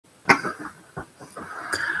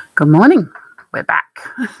Good morning. We're back.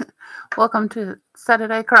 Welcome to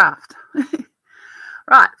Saturday Craft.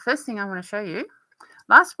 Right, first thing I want to show you.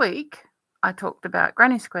 Last week, I talked about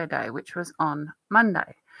Granny Square Day, which was on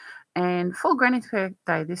Monday. And for Granny Square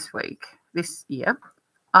Day this year,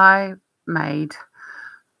 I made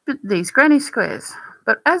these granny squares.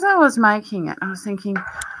 But as I was making it, I was thinking,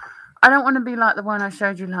 I don't want to be like the one I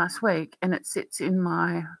showed you last week, and it sits in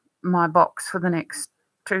my box for the next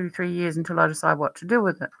 2-3 years until I decide what to do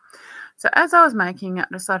with it. So as I was making it,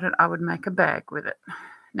 I decided I would make a bag with it.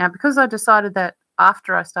 Now, because I decided that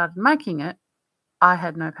after I started making it, I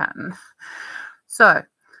had no pattern. So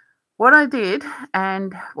what I did,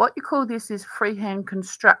 and what you call this is freehand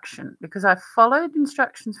construction, because I followed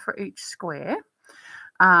instructions for each square,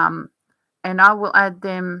 and I will add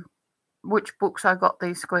them which books I got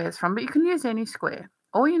these squares from, but you can use any square.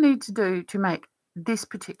 All you need to do to make this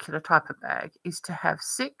particular type of bag is to have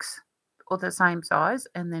 6 or the same size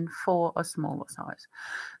and then 4 a smaller size.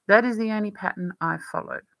 That is the only pattern I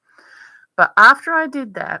followed. But after I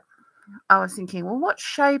did that, I was thinking, well, what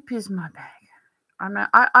shape is my bag?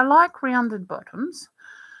 I like rounded bottoms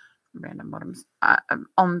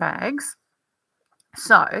on bags.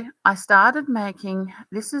 So I started making,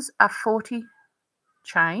 this is a 40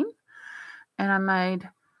 chain, and I made,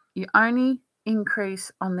 you only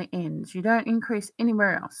increase on the ends. You don't increase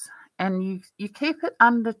anywhere else. And you keep it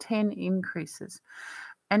under 10 increases.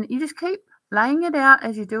 And you just keep laying it out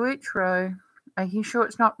as you do each row, making sure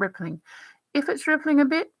it's not rippling. If it's rippling a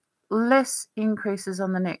bit, less increases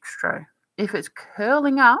on the next row. If it's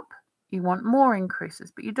curling up, you want more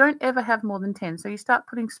increases, but you don't ever have more than 10. So you start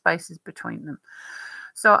putting spaces between them.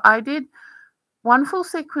 So I did one full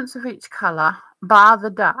sequence of each color, bar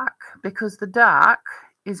the dark, because the dark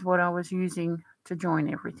is what I was using to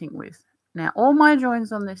join everything with. Now, all my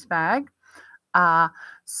joins on this bag are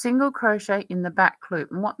single crochet in the back loop.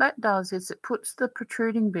 And what that does is it puts the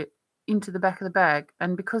protruding bit into the back of the bag.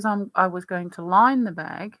 And because I was going to line the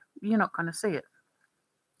bag, you're not going to see it.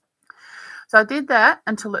 So I did that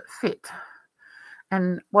until it fit.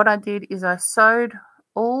 And what I did is I sewed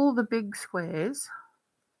all the big squares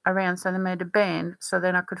around, so they made a band, so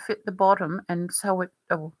then I could fit the bottom and sew it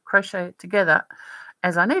or crochet it together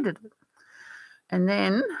as I needed it. And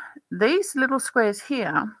then these little squares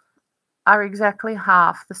here are exactly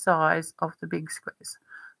half the size of the big squares.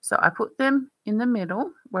 So I put them in the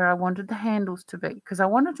middle where I wanted the handles to be, because I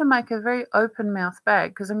wanted to make a very open mouth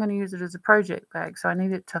bag, because I'm going to use it as a project bag. So I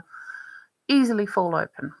need it to easily fall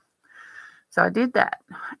open. So I did that.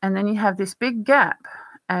 And then you have this big gap,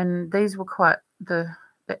 and these were quite, the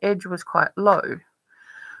edge was quite low.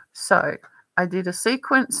 So I did a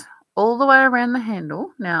sequence all the way around the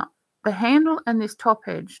handle. Now, the handle and this top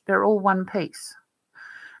edge, they're all one piece.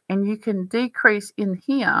 And you can decrease in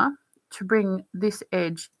here to bring this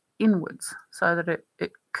edge inwards so that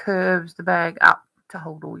it curves the bag up to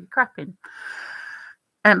hold all your crap in.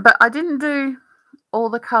 But I didn't do all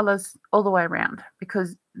the colours all the way around,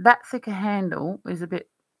 because that thicker handle is a bit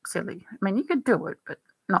silly. I mean, you could do it, but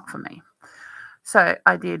not for me. So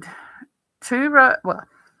I did the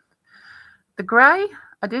grey,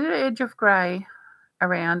 I did an edge of grey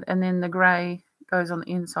around, and then the grey goes on the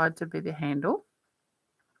inside to be the handle.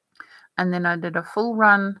 And then I did a full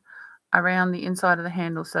run around the inside of the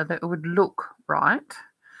handle so that it would look right.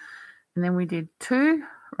 And then we did 2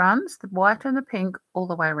 runs, the white and the pink, all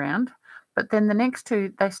the way around. But then the next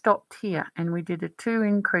 2, they stopped here, and we did 2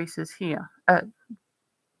 increases here,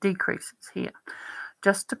 decreases here,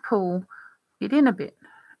 just to pull it in a bit.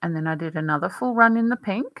 And then I did another full run in the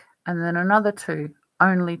pink, and then another 2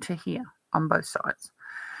 only to here on both sides.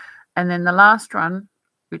 And then the last run,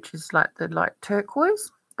 which is like the light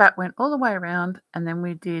turquoise, that went all the way around, and then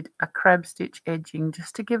we did a crab stitch edging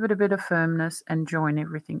just to give it a bit of firmness and join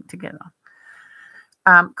everything together.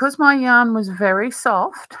 Because my yarn was very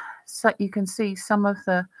soft, so you can see some of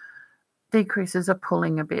the decreases are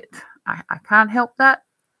pulling a bit. I can't help that.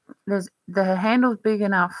 The handle's big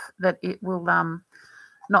enough that it will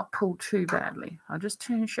not pull too badly. I'll just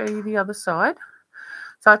show you the other side.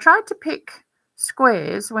 So I tried to pick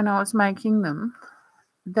squares when I was making them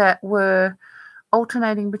that were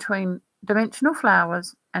alternating between dimensional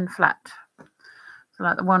flowers and flat. So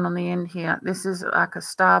like the one on the end here, this is like a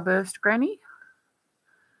starburst granny.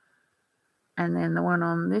 And then the one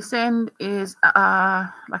on this end is like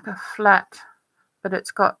a flat, but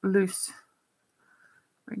it's got loose.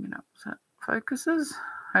 Bring it up so it focuses,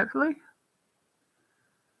 hopefully.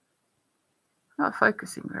 Not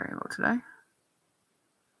focusing very well today.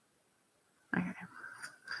 Okay.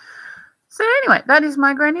 So anyway, that is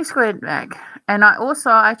my granny squared bag. And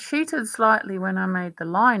I cheated slightly when I made the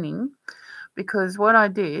lining because what I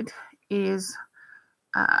did is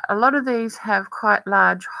a lot of these have quite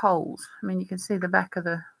large holes. I mean, you can see the back of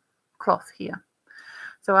the cloth here.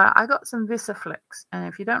 So I got some Visiflex, and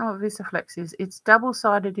if you don't know what Visiflex is, it's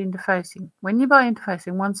double-sided interfacing. When you buy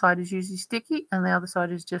interfacing, one side is usually sticky and the other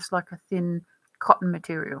side is just like a thin cotton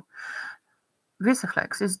material.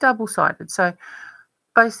 Visiflex is double-sided, so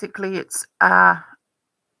basically it's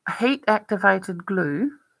heat-activated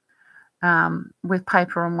glue with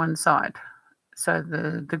paper on one side. So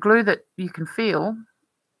the glue that you can feel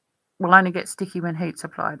will only get sticky when heat's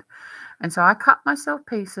applied. And so I cut myself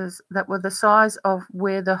pieces that were the size of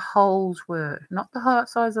where the holes were, not the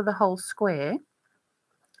size of the whole square.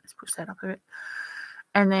 Let's push that up a bit.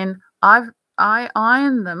 And then I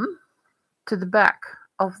ironed them to the back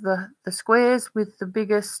of the squares with the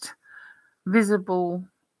biggest visible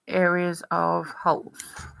areas of holes.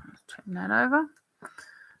 Let's turn that over.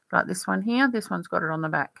 Like this one here, this one's got it on the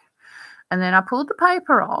back. And then I pulled the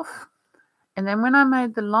paper off, and then when I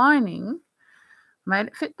made the lining, made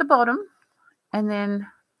it fit the bottom, and then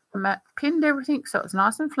pinned everything so it's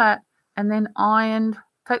nice and flat, and then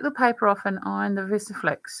take the paper off and iron the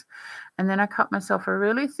Visiflex. And then I cut myself a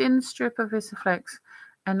really thin strip of Visiflex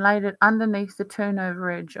and laid it underneath the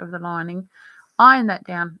turnover edge of the lining. Ironed that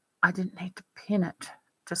down. I didn't need to pin it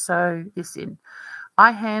to sew this in.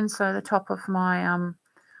 I hand sew the top of my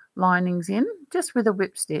linings in just with a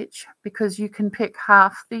whip stitch, because you can pick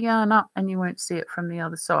half the yarn up and you won't see it from the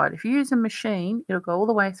other side. If you use a machine, it'll go all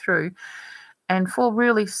the way through, and for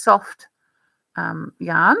really soft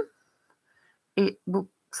yarn,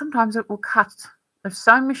 sometimes it will cut. A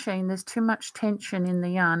sewing machine, there's too much tension in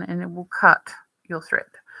the yarn and it will cut your thread.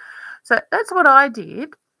 So that's what I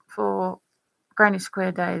did for Granny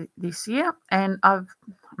Square Day this year, and I've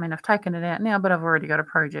taken it out now, but I've already got a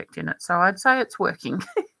project in it, so I'd say it's working.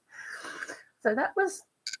 So that was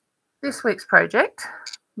this week's project.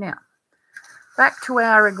 Now, back to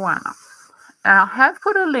our iguana. I have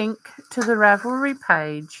put a link to the Ravelry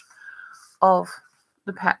page of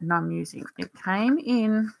the pattern I'm using. It came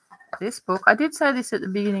in this book. I did say this at the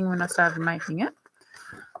beginning when I started making it,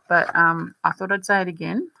 but I thought I'd say it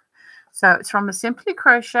again. So it's from a Simply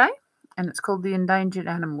Crochet, and it's called the Endangered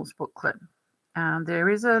Animals booklet. There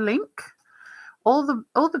is a link. All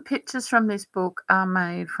the pictures from this book are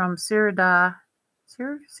made from Sirdar,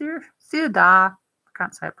 I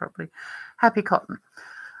can't say it properly, Happy Cotton.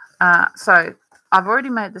 So I've already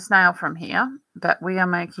made the snail from here, but we are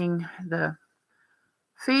making the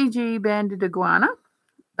Fiji banded iguana.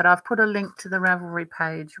 But I've put a link to the Ravelry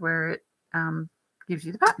page where it gives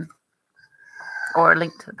you the pattern, or a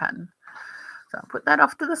link to the pattern. So I'll put that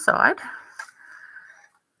off to the side.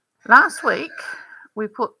 Last week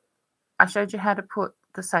I showed you how to put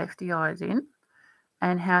the safety eyes in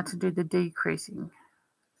and how to do the decreasing.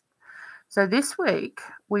 So this week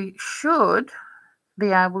we should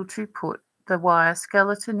be able to put the wire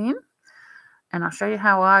skeleton in, and I'll show you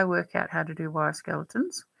how I work out how to do wire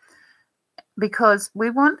skeletons, because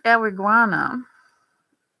we want our iguana,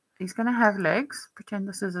 he's going to have legs, pretend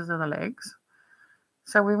the scissors are the legs,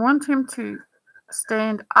 so we want him to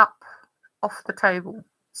stand up off the table,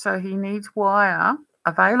 so he needs wire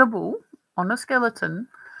available on a skeleton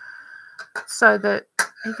so that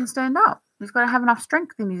he can stand up. He's got to have enough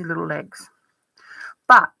strength in his little legs.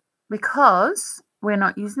 But because we're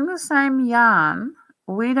not using the same yarn,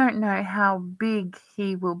 we don't know how big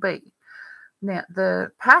he will be. Now,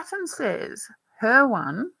 the pattern says her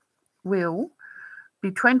one will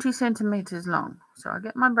be 20 centimeters long. So I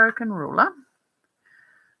get my broken ruler.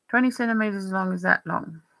 20 centimeters long is that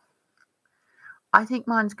long. I think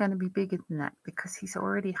mine's going to be bigger than that because he's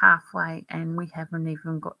already halfway and we haven't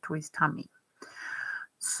even got to his tummy.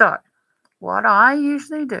 So what I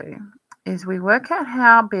usually do is we work out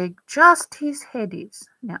how big just his head is.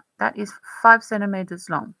 Now, that is 5 centimeters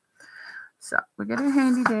long. So we get a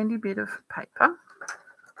handy dandy bit of paper.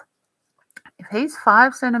 If he's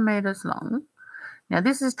 5 centimeters long, now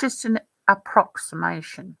this is just an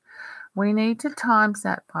approximation. We need to times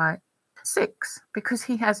that by 6 because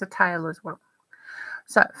he has a tail as well.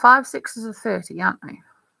 So 5 6s are 30, aren't they?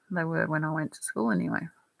 They were when I went to school anyway.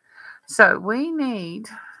 So we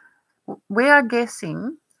are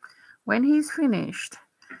guessing when he's finished,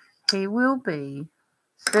 he will be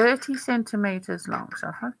 30 centimeters long. So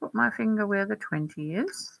if I put my finger where the 20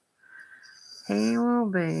 is, he will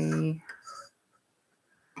be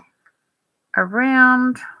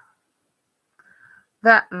around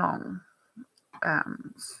that long.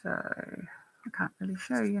 So I can't really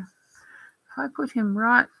show you. If I put him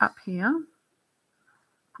right up here,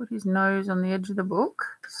 put his nose on the edge of the book,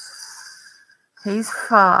 he's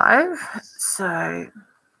 5. So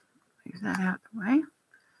move that out of the way.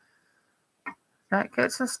 That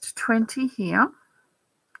gets us to 20 here.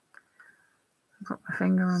 Put my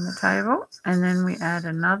finger on the table, and then we add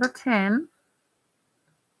another 10.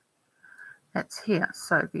 That's here.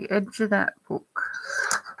 So the edge of that book.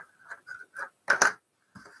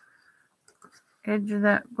 Edge of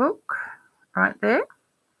that book right there.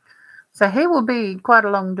 So he will be quite a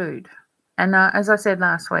long dude. And as I said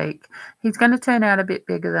last week, he's going to turn out a bit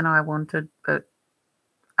bigger than I wanted, but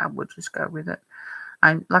I would just go with it.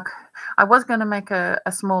 I was going to make a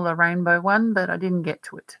smaller rainbow one, but I didn't get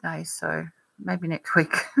to it today, so maybe next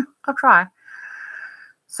week. I'll try.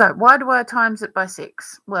 So why do I times it by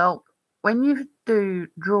 6? Well, when you do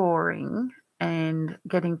drawing and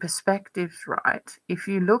getting perspectives right, if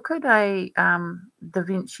you look at a Da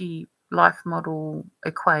Vinci life model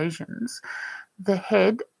equations, the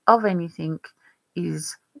head of anything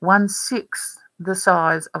is 1/6 the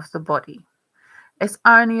size of the body. It's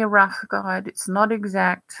only a rough guide. It's not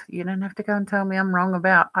exact. You don't have to go and tell me I'm wrong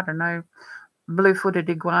about, I don't know, blue-footed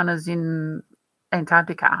iguanas in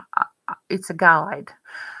Antarctica. It's a guide.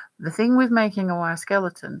 The thing with making a wire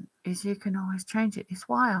skeleton is you can always change it. It's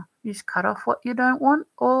wire. You just cut off what you don't want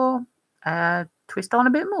or twist on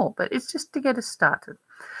a bit more. But it's just to get us started.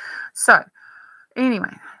 So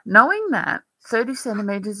anyway, knowing that 30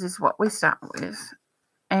 centimeters is what we start with,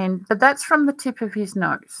 but that's from the tip of his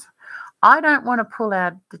nose. I don't want to pull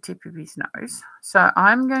out the tip of his nose, so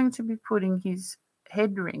I'm going to be putting his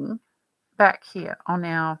head ring back here on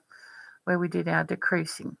where we did our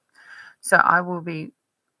decreasing. So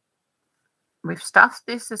we've stuffed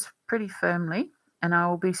this as pretty firmly, and I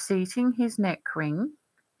will be seating his neck ring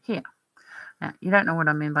here. Now, you don't know what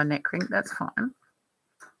I mean by neck ring, that's fine.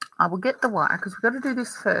 I will get the wire because we've got to do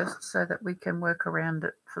this first so that we can work around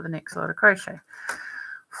it for the next lot of crochet.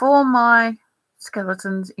 For my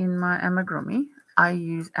skeletons in my amigurumi, I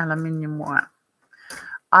use aluminium wire.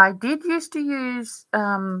 I did used to use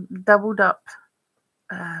doubled up,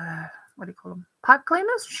 what do you call them? Pipe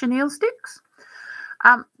cleaners, chenille sticks.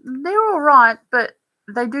 They're all right, but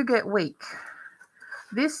they do get weak.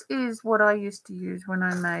 This is what I used to use when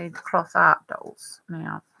I made cloth art dolls.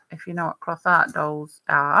 Now, if you know what cloth art dolls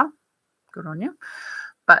are, good on you.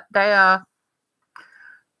 But they are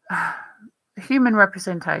human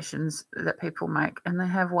representations that people make, and they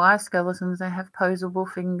have wire skeletons, they have posable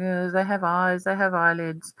fingers, they have eyes, they have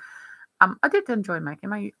eyelids. I did enjoy making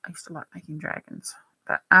them. I used to like making dragons,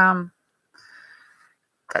 but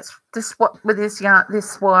that's just what with this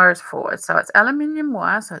wire is for. So it's aluminium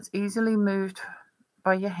wire, so it's easily moved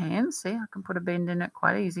by your hands. See, I can put a bend in it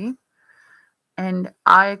quite easy. And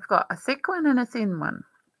I've got a thick one and a thin one.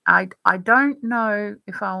 I don't know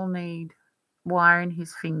if I'll need wire in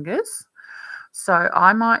his fingers. So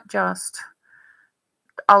I might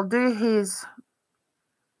I'll do his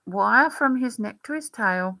wire from his neck to his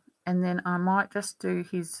tail, and then I might just do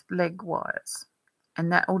his leg wires. And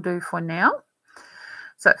that will do for now.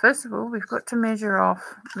 So first of all, we've got to measure off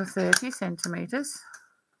the 30 centimeters.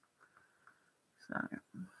 So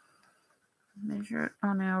measure it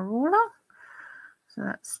on our ruler. So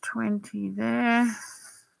that's 20 there.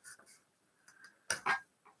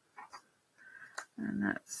 And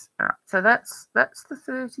that's all right. So that's the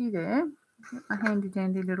 30 there. Get my handy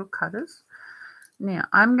dandy little cutters. Now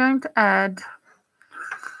I'm going to add,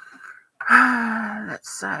 let's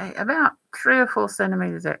say, about 3 or 4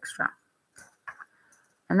 centimeters extra.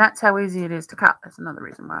 And that's how easy it is to cut. That's another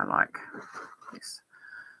reason why I like this.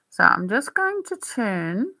 So I'm just going to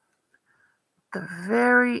turn the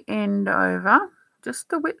very end over, just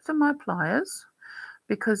the width of my pliers,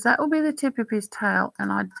 because that will be the tip of his tail,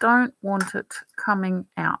 and I don't want it coming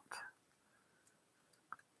out.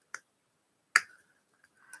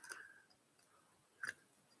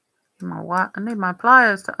 I need my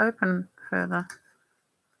pliers to open further.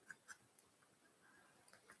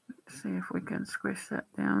 Let's see if we can squish that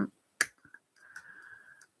down.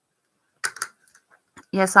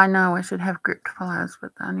 Yes, I know I should have gripped pliers,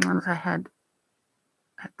 but the only ones I had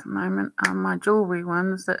at the moment are my jewellery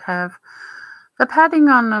ones that have the padding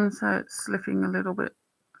on them, so it's slipping a little bit.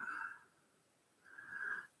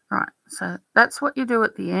 Right, so that's what you do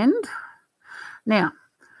at the end. Now,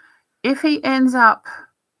 if he ends up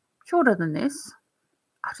shorter than this,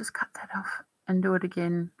 I'll just cut that off and do it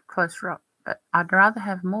again closer up. But I'd rather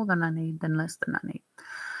have more than I need than less than I need.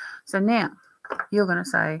 So now you're going to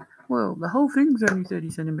say, well, the whole thing's only 30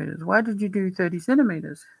 centimeters. Why did you do 30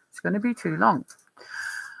 centimeters? It's going to be too long.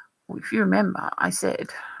 Well, if you remember, I said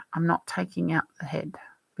I'm not taking out the head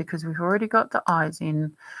because we've already got the eyes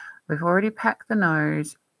in. We've already packed the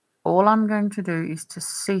nose. All I'm going to do is to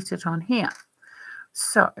seat it on here.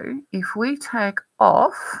 So if we take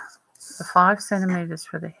off the 5 centimeters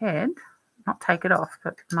for the head, not take it off,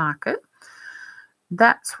 but mark it.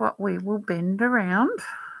 That's what we will bend around.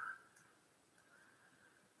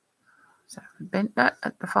 So we bent that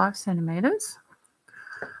at the 5 centimeters,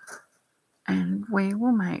 and we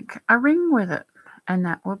will make a ring with it, and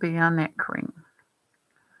that will be our neck ring.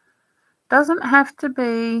 Doesn't have to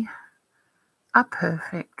be a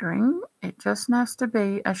perfect ring, it just has to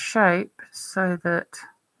be a shape so that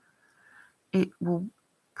it will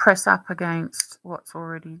press up against what's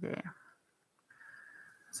already there.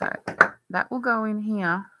 So that will go in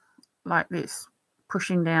here like this,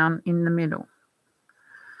 pushing down in the middle.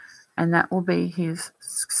 And that will be his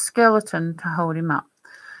skeleton to hold him up.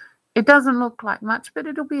 It doesn't look like much, but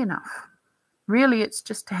it'll be enough. Really, it's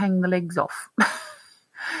just to hang the legs off.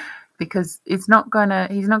 Because he's not gonna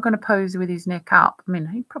pose with his neck up. I mean,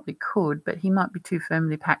 he probably could, but he might be too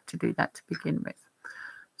firmly packed to do that to begin with.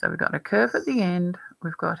 So we've got a curve at the end.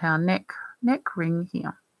 We've got our neck ring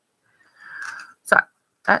here. So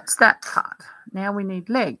that's that part. Now we need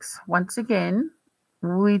legs. Once again,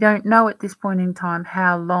 we don't know at this point in time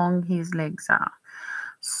how long his legs are.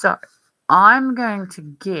 So I'm going to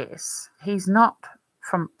guess he's not,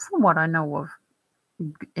 from what I know of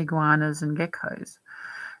iguanas and geckos,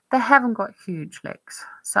 they haven't got huge legs.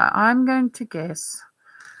 So I'm going to guess,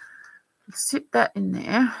 sit that in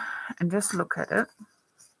there and just look at it.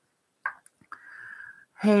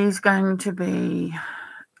 He's going to be,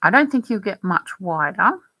 I don't think he'll get much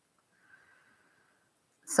wider.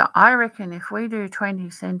 So I reckon if we do 20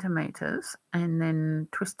 centimeters and then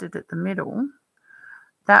twist it at the middle,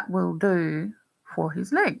 that will do for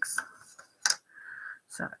his legs.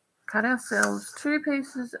 So cut ourselves 2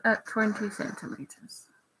 pieces at 20 centimeters.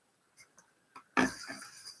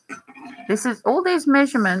 This is, all these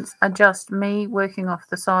measurements are just me working off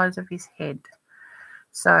the size of his head.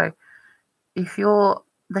 So if you're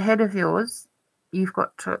the head of yours, you've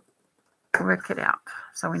got to work it out.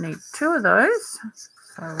 So we need 2 of those.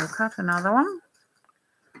 So we'll cut another one.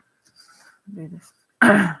 Do this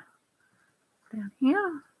down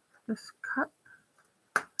here. Just cut.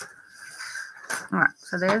 All right,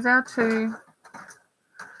 so there's our 2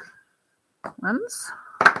 ones.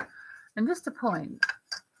 And just a point,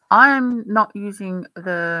 I am not using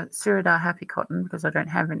the Siridar Happy Cotton because I don't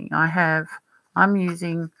have any. I'm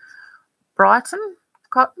using Brighton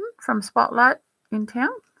cotton from Spotlight in town,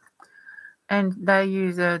 and they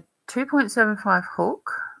use a 2.75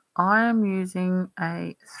 hook. I am using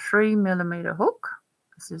a 3mm hook.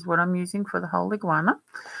 This is what I'm using for the whole iguana.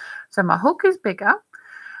 So my hook is bigger.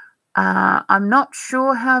 I'm not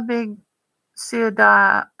sure how big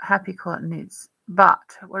Siridar Happy Cotton is, but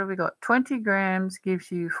what have we got? 20 grams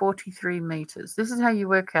gives you 43 meters. This is how you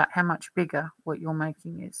work out how much bigger what you're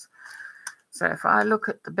making is. So if I look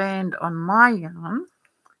at the band on my yarn,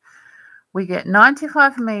 we get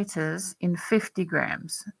 95 meters in 50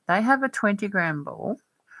 grams. They have a 20-gram ball.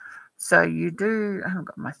 So you do, I haven't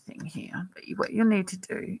got my thing here, but what you need to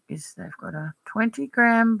do is they've got a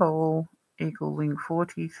 20-gram ball equaling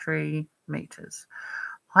 43 meters.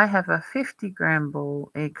 I have a 50-gram ball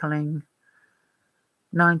equaling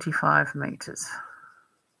 95 meters.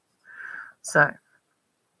 So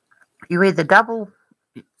you either double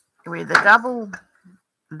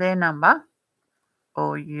their number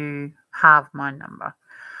or you halve my number.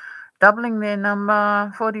 Doubling their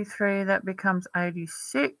number, 43, that becomes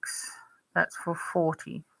 86. That's for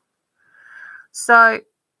 40. So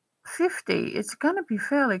 50, it's going to be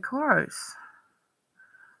fairly close.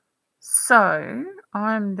 So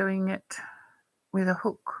I'm doing it with a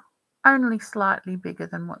hook only slightly bigger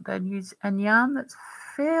than what they'd use, and yarn that's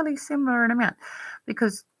fairly similar in amount,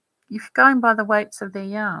 because if going by the weights of their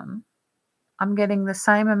yarn, I'm getting the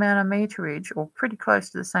same amount of meterage, or pretty close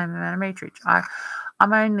to the same amount of meterage.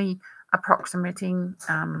 I'm only approximating.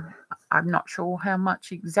 I'm not sure how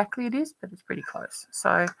much exactly it is, but it's pretty close.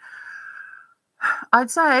 So I'd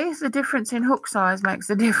say the difference in hook size makes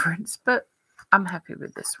a difference, but I'm happy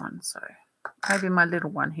with this one. So maybe my little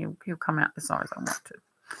one, he'll come out the size I want to.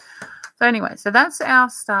 So anyway, so that's our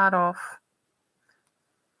start off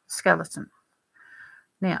skeleton.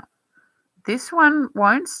 Now, this one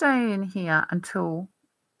won't stay in here until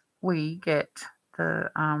we get the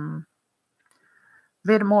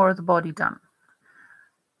bit more of the body done.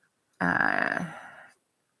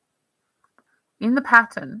 In the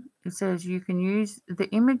pattern, it says you can use the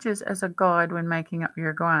images as a guide when making up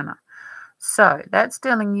your iguana. So that's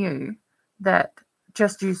telling you that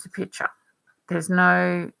just use the picture. There's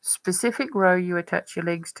no specific row you attach your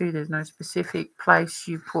legs to. There's no specific place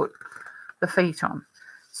you put the feet on.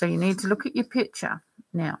 So you need to look at your picture.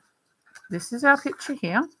 Now, this is our picture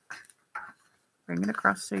here. bring it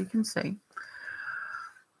across so you can see.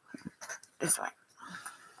 This way.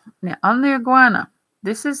 Now on the iguana,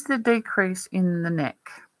 this is the decrease in the neck.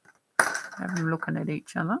 Have them looking at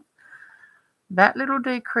each other. That little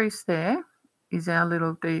decrease there is our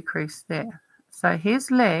little decrease there. So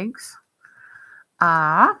his legs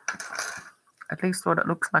are, at least what it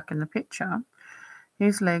looks like in the picture,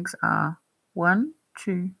 his legs are 1,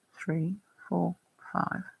 2, 3, 4, 5,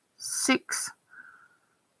 6.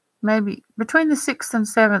 Maybe between the 6th and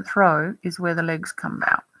 7th row is where the legs come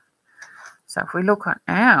out. So if we look at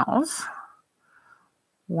ours,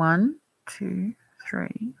 1, 2,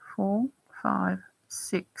 3, 4, 5,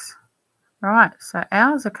 6. Right, so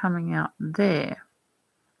ours are coming out there.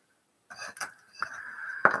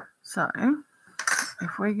 So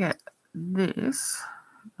if we get this,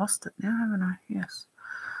 lost it now, haven't I? Yes.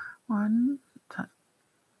 Line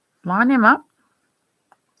him up.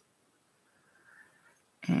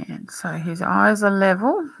 And so his eyes are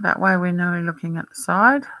level. That way we know we're looking at the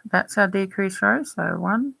side. That's our decrease row. So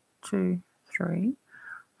 1, 2, 3,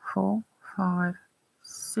 4, 5,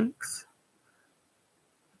 6.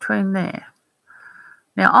 Between there.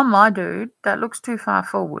 Now on my dude, that looks too far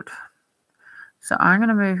forward. So I'm going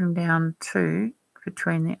to move him down to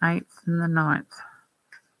between the 8th and the 9th.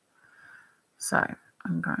 So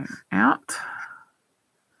I'm going out.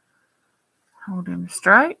 Hold him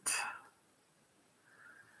straight.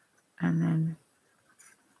 And then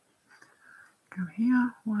go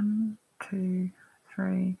here, 1, 2,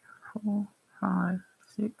 3, 4, 5,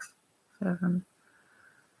 6, 7,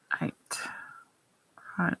 8.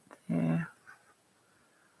 Right there.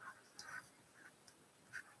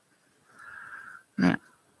 Now,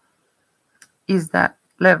 is that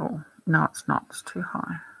level? No, it's not. It's too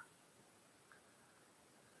high.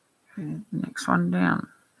 Okay, next one down.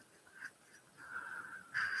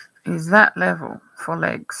 Is that level for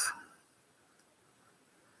legs?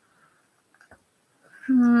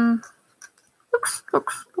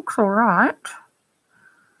 Looks all right.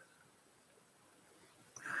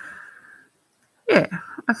 Yeah,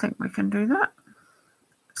 I think we can do that.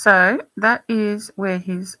 So that is where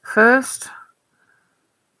his first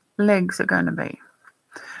legs are going to be.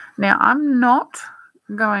 Now I'm not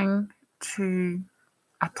going to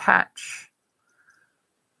attach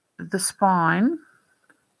the spine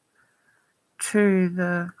to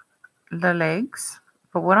the legs.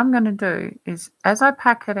 But what I'm going to do is, as I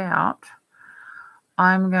pack it out,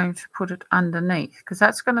 I'm going to put it underneath because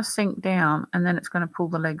that's going to sink down and then it's going to pull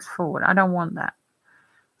the legs forward. I don't want that.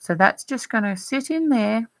 So that's just going to sit in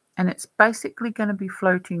there and it's basically going to be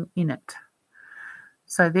floating in it.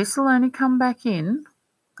 So this will only come back in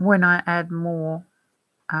when I add more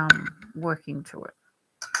working to it.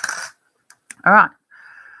 All right.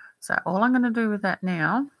 So all I'm going to do with that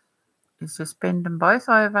now is just bend them both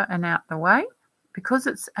over and out the way. Because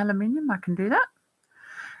it's aluminium, I can do that.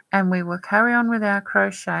 And we will carry on with our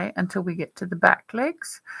crochet until we get to the back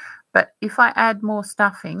legs. But if I add more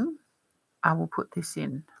stuffing, I will put this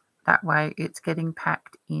in. That way it's getting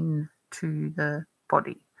packed into the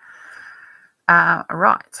body.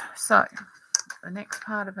 Right, so the next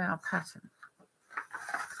part of our pattern.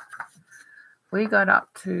 We got up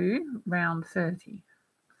to round 30.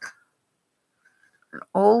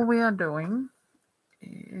 All we are doing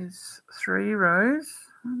is 3 rows,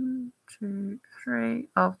 1, 2, 3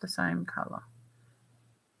 of the same color.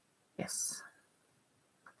 Yes.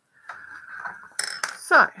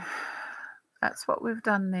 So that's what we've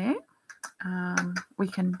done there. We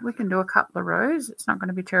can do a couple of rows. It's not going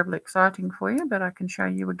to be terribly exciting for you, but I can show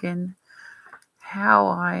you again how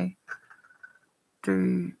I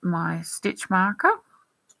do my stitch marker,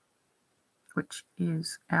 which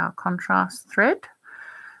is our contrast thread.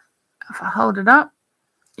 If I hold it up,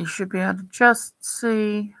 you should be able to just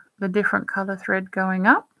see the different color thread going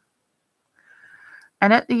up.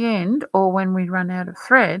 And at the end, or when we run out of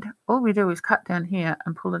thread, all we do is cut down here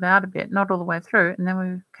and pull it out a bit, not all the way through, and then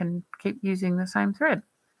we can keep using the same thread.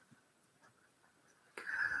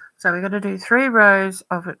 So we've got to do 3 rows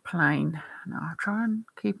of it plain. Now I'll try and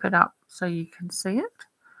keep it up so you can see it.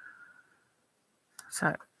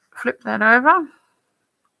 So flip that over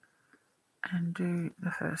and do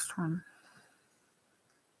the first one.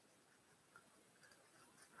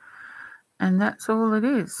 And that's all it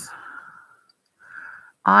is.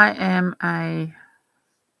 I am a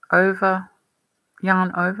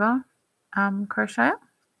yarn over crocheter.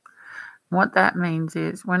 What that means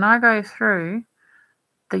is when I go through,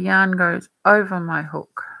 the yarn goes over my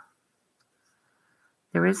hook.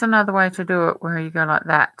 There is another way to do it where you go like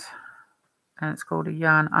that, and it's called a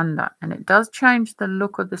yarn under, and it does change the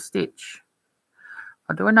look of the stitch.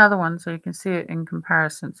 I'll do another one so you can see it in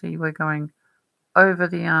comparison. See, we're going over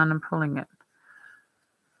the yarn and pulling it.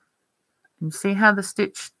 And see how the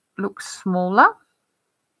stitch looks smaller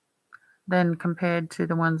than compared to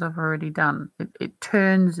the ones I've already done. It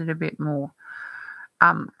turns it a bit more.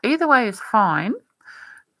 Either way is fine.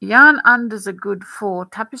 Yarn unders are good for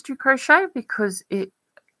tapestry crochet because it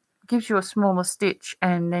gives you a smaller stitch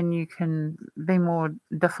and then you can be more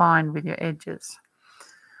defined with your edges.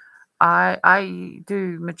 I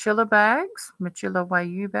do Machilla bags, Machilla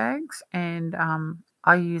Wayu bags, and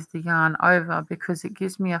I use the yarn over because it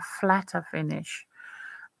gives me a flatter finish.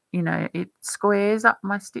 You know, it squares up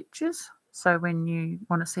my stitches, so when you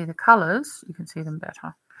want to see the colours, you can see them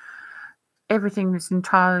better. Everything is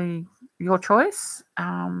entirely your choice.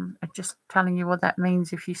 I'm just telling you what that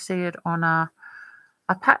means if you see it on a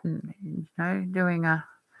pattern, you know, doing a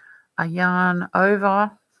yarn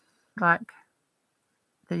over, like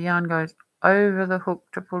the yarn goes over the hook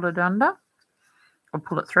to pull it under or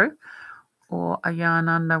pull it through, or a yarn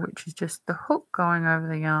under, which is just the hook going over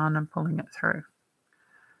the yarn and pulling it through.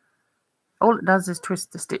 All it does is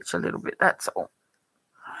twist the stitch a little bit, that's all.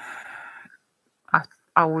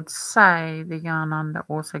 I would say the yarn under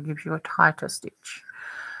also gives you a tighter stitch,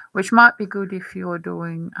 which might be good if you're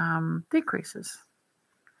doing decreases.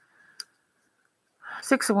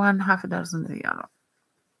 6 of one, half a dozen of the other.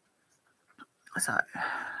 So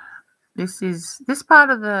this part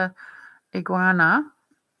of the Iguana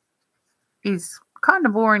is kind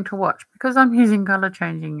of boring to watch because I'm using color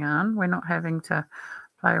changing yarn. We're not having to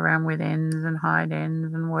play around with ends and hide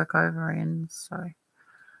ends and work over ends, so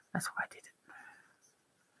that's why I did it.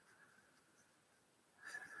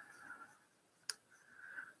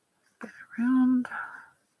 Get around.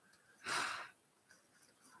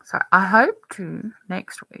 So I hope to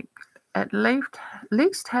next week at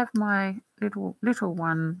least have my little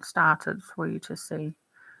one started for you to see.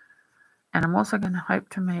 And I'm also going to hope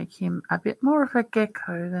to make him a bit more of a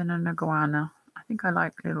gecko than an iguana. I think I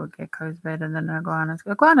like little geckos better than iguanas.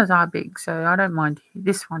 Iguanas are big, so I don't mind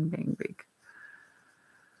this one being big.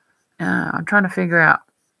 I'm trying to figure out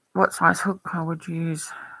what size hook I would use.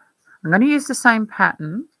 I'm going to use the same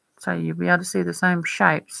pattern, so you'll be able to see the same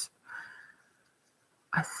shapes.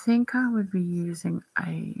 I think I would be using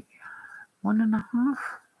a 1.5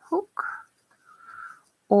 hook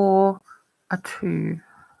or a 2.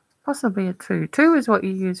 Possibly a 2. 2 is what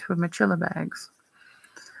you use for Machilla bags.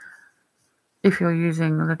 If you're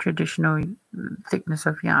using the traditional thickness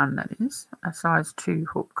of yarn, that is, a size 2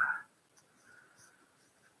 hook.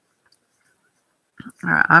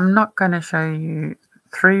 Alright, I'm not going to show you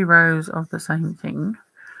 3 rows of the same thing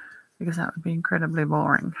because that would be incredibly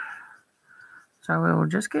boring. So we will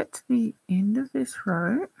just get to the end of this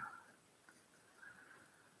row.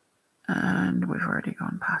 And we've already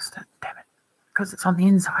gone past it. Damn it. Because it's on the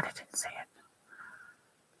inside, I didn't see it.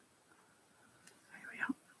 Here we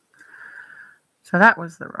are. So that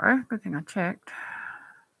was the row. Good thing I checked.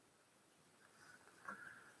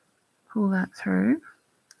 Pull that through.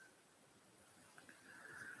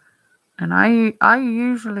 And I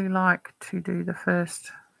usually like to do the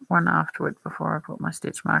first one afterward before I put my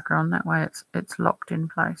stitch marker on. That way it's locked in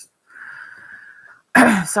place.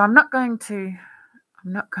 So I'm not going to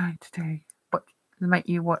do what make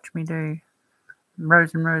you watch me do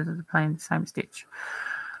rows and rows of the plain same stitch.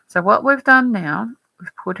 So what we've done now,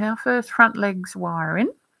 we've put our first front legs wire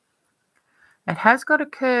in. It has got a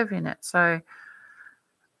curve in it, so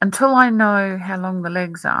until I know how long the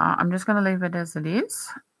legs are, I'm just going to leave it as it is.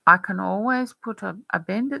 I can always put a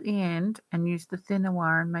bend at the end and use the thinner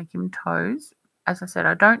wire and make him toes. As I said,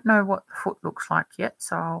 I don't know what the foot looks like yet,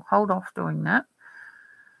 so I'll hold off doing that.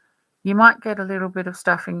 You might get a little bit of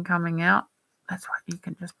stuffing coming out. That's why you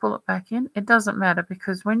can just pull it back in. It doesn't matter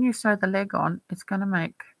because when you sew the leg on, it's going to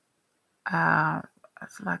make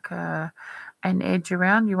it's like an edge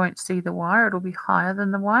around. You won't see the wire. It'll be higher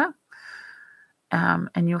than the wire.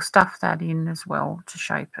 And you'll stuff that in as well to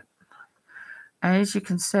shape it. And as you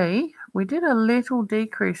can see, we did a little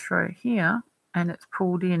decrease row here and it's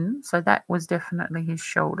pulled in. So that was definitely his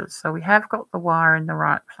shoulders. So we have got the wire in the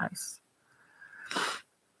right place.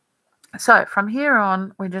 So from here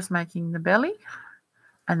on, we're just making the belly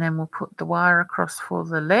and then we'll put the wire across for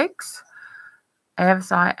the legs.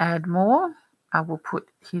 As I add more, I will put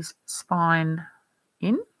his spine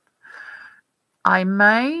in. I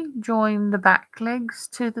may join the back legs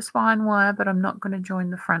to the spine wire, but I'm not going to join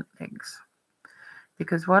the front legs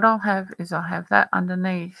because what I'll have is I'll have that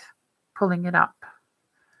underneath pulling it up,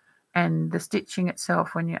 and the stitching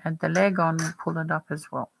itself when you add the leg on will pull it up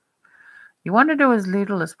as well. You want to do as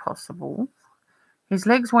little as possible. His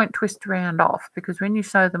legs won't twist around off because when you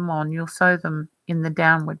sew them on, you'll sew them in the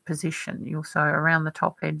downward position. You'll sew around the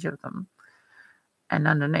top edge of them. and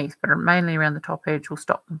underneath, but mainly around the top edge will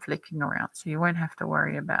stop them flicking around, so you won't have to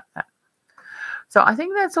worry about that. So I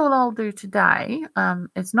think that's all I'll do today.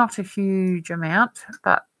 It's not a huge amount,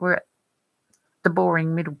 but we're at the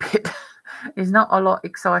boring middle bit. There's not a lot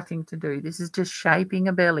exciting to do. This is just shaping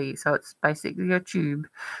a belly, so it's basically a tube.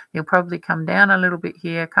 He'll probably come down a little bit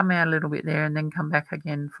here, come out a little bit there, and then come back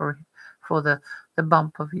again for the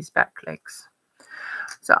bump of his back legs.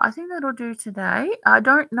 So I think that'll do today. I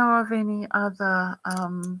don't know of any other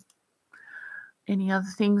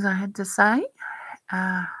things I had to say.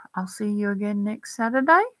 I'll see you again next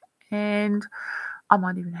Saturday, and I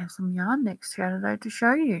might even have some yarn next Saturday to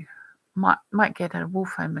show you. Might get a wool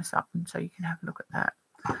famous up, and so you can have a look at that.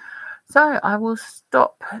 So I will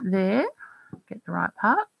stop there, get the right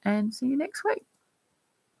part, and see you next week.